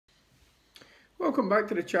Welcome back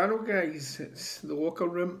to the channel, guys. It's the locker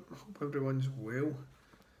room. Hope everyone's well.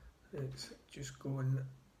 It's just gone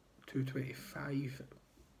 2:25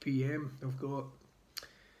 p.m. I've got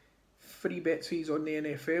three betsies on the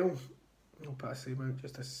NFL. I'll pass them out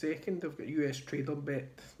just a second. I've got US Trader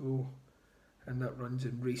Bet though, and that runs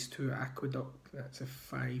in race 2 Aqueduct. That's a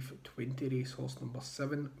 5:20 race, horse number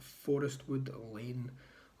 7, Forestwood Lane.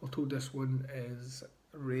 We're told this one is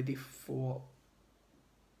ready for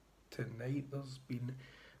tonight. There's been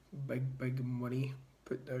big money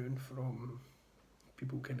put down from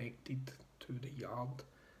people connected to the yard,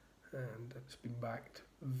 and it's been backed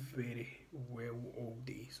very well all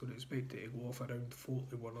day, so I expect it to go off around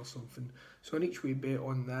 41 or something. So an each way bet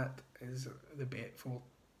on that is the bet for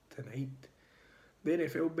tonight. The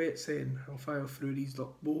NFL bets then, I'll fire through these.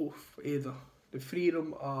 Look, both either the three of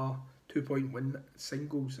them are 2-point-win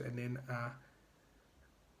singles and then a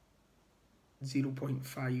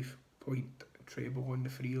 0.5 point treble on the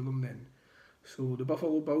three of them then. So the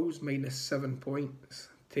Buffalo Bills minus 7 points,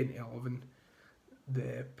 10 to 11.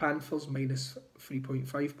 The Panthers minus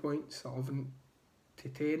 3.5 points, 11 to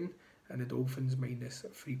 10. And the Dolphins minus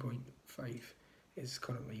 3.5 is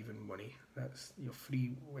currently even money. That's your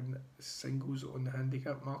free win singles on the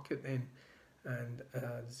handicap market then. And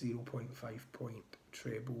a 0.5 point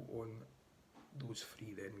treble on those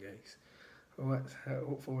three then, guys. Well, let's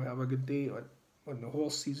hopefully have a good day on the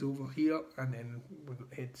horses over here, and then we'll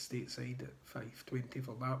head stateside at 5:20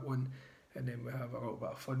 for that one, and then we'll have a little bit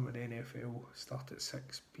of fun with NFL. Start at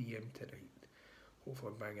 6 p.m. tonight.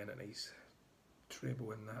 Hopefully bang in a nice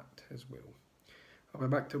treble in that as well. I'll be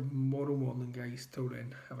back tomorrow morning, guys. Till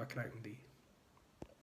then, have a cracking day.